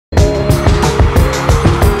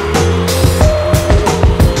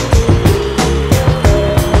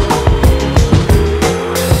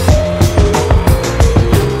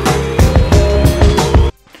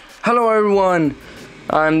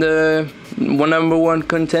I'm the #1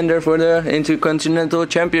 contender for the Intercontinental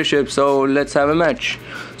Championship, so let's have a match.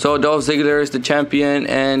 So Dolph Ziggler is the champion,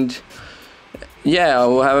 and yeah,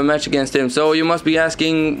 we'll have a match against him. So you must be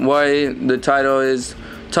asking why the title is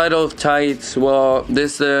Title of Tights. Well,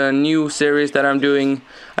 this is a new series that I'm doing.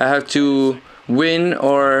 I have to win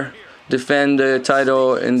or defend the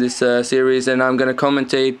title in this series, and I'm gonna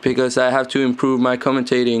commentate because I have to improve my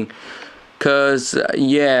commentating. Cause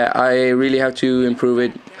yeah, I really have to improve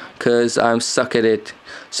it because I'm stuck at it.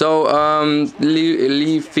 So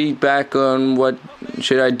leave feedback on what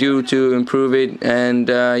should I do to improve it, and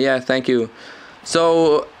yeah, thank you.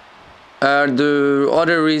 So the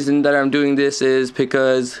other reason that I'm doing this is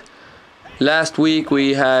because last week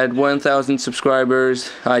we had 1,000 subscribers.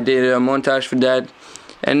 I did a montage for that,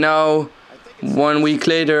 and now 1 week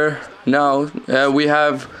later, now we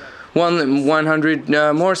have 100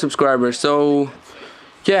 more subscribers. So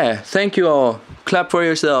yeah, thank you all. Clap for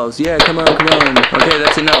yourselves. Yeah, come on. Okay,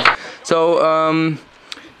 that's enough. So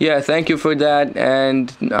yeah, thank you for that,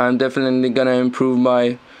 and I'm definitely gonna improve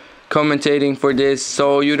my commentating for this,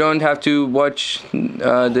 so you don't have to watch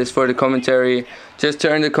this for the commentary. Just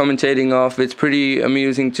turn the commentating off. It's pretty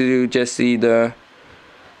amusing to just see them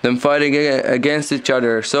fighting against each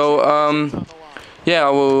other. So yeah,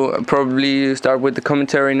 I will probably start with the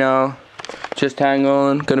commentary now. Just hang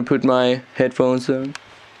on, gonna put my headphones on.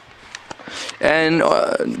 And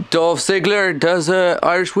Dolph Ziggler does a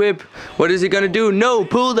Irish whip. What is he gonna do? No,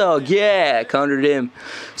 bulldog. Yeah, countered him.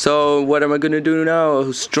 So what am I gonna do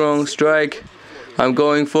now? Strong strike. I'm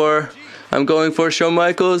going for Shawn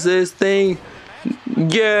Michaels. This thing.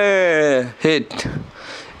 Yeah, hit.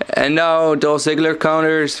 And now Dolph Ziggler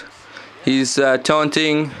counters. He's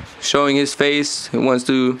taunting, showing his face. He wants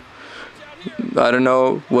to, I don't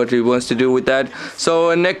know what he wants to do with that.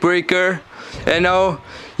 So a neck breaker. And now,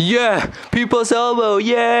 yeah, people's elbow,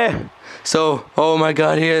 yeah. So, oh my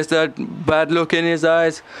God, he has that bad look in his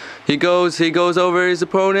eyes. He goes over his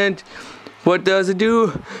opponent. What does it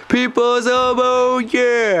do? People's elbow,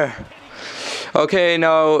 yeah. Okay,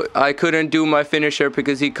 now I couldn't do my finisher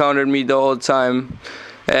because he countered me the whole time.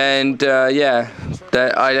 And yeah,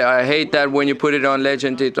 that I hate that when you put it on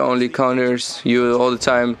Legend, it only counters you all the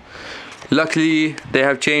time. Luckily, they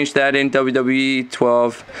have changed that in WWE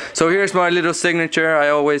 12. So here's my little signature. I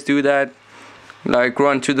always do that, like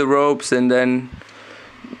run to the ropes and then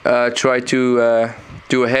try to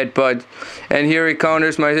do a headbutt. And here he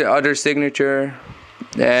counters my other signature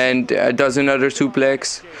and does another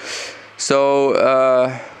suplex. So,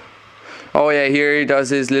 oh yeah, here he does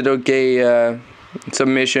his little gay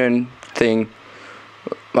submission thing.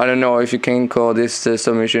 I don't know if you can call this a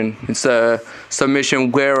submission. It's a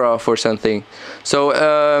submission wear-off or something. So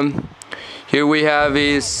here we have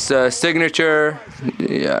his signature.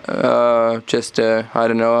 Yeah, just I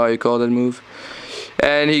don't know how you call that move.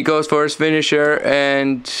 And he goes for his finisher,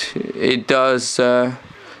 and it does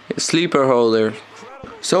sleeper holder.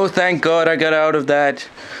 So thank God I got out of that.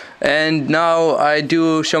 And now I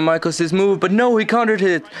do Shawn Michaels' move, but no, he countered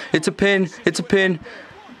it. It's a pin. It's a pin.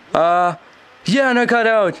 Yeah, and I got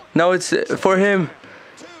out. Now it's for him.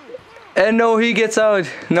 And no, he gets out.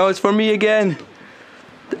 Now it's for me again.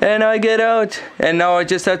 And I get out. And now I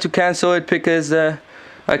just have to cancel it because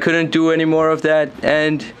I couldn't do any more of that.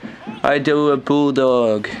 And I do a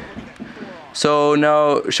bulldog. So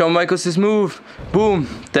now Shawn Michaels' move. Boom.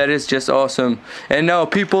 That is just awesome. And now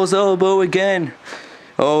people's elbow again.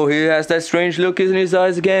 Oh, he has that strange look in his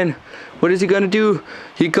eyes again. What is he gonna do?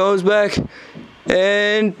 He goes back.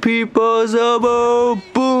 And people's elbow,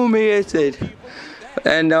 boom, he hits it.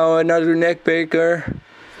 And now another neck breaker.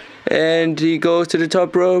 And he goes to the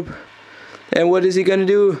top rope. And what is he gonna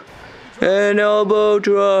do? An elbow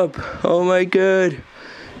drop. Oh my God.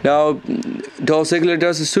 Now Dolph Ziggler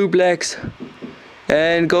does a suplex.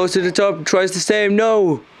 And goes to the top, tries the same.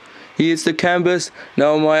 No. He hits the canvas.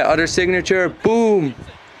 Now my other signature, boom.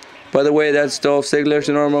 By the way, that's Dolph Ziggler's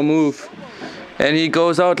normal move. And he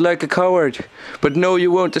goes out like a coward. But no,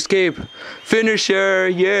 you won't escape. Finisher,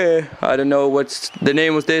 yeah. I don't know what's the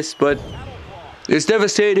name of this, but it's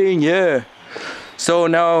devastating, yeah. So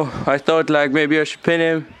now I thought like maybe I should pin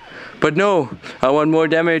him. But no, I want more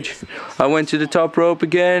damage. I went to the top rope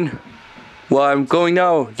again. Well, I'm going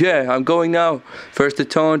now. Yeah, I'm going now. First the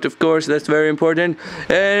taunt, of course, that's very important.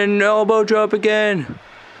 And elbow drop again.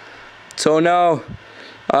 So now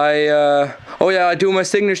oh yeah, I do my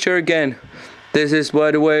signature again. This is,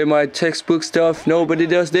 by the way, my textbook stuff. Nobody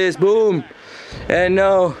does this. Boom. And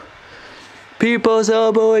now people's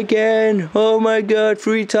elbow again. Oh my God,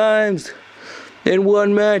 3 times in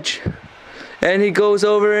one match. And he goes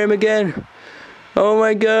over him again. Oh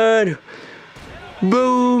my God.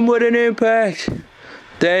 Boom, what an impact.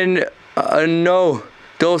 Then, no,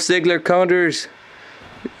 Dolph Ziggler counters.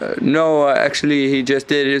 No, actually he just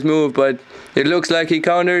did his move, but it looks like he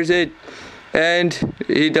counters it. And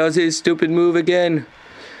he does his stupid move again.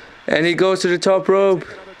 And he goes to the top rope.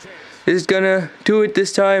 He's gonna do it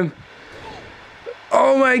this time.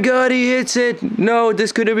 Oh my god, he hits it. No,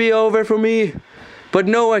 this could be over for me. But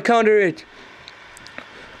no, I counter it.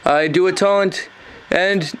 I do a taunt.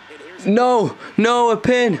 And no, a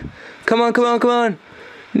pin. Come on, come on, come on.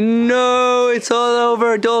 No, it's all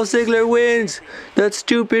over. Dolph Ziggler wins. That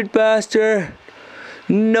stupid bastard.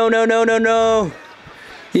 No, no, no, no, no.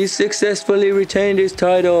 He successfully retained his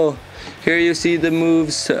title. Here you see the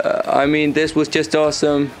moves. I mean, this was just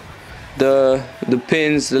awesome. The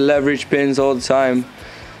pins, the leverage pins all the time.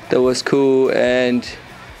 That was cool. And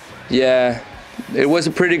yeah, it was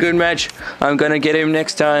a pretty good match. I'm gonna get him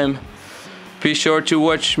next time. Be sure to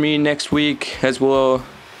watch me next week as well.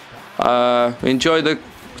 Enjoy the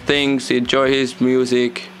things, enjoy his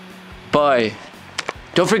music. Bye.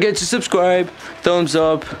 Don't forget to subscribe, thumbs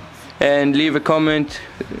up, and leave a comment.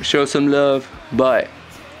 Show some love. Bye.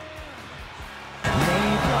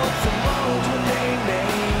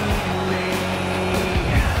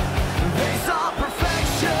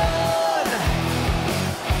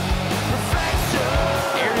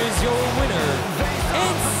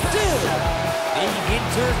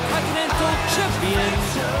 Intercontinental Champion,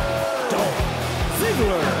 Doph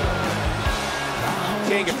Ziggler.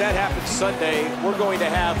 King, if that happens Sunday, we're going to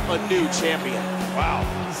have a new champion. Wow.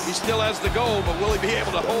 He still has the gold, but will he be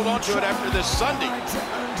able to hold on to it after this Sunday?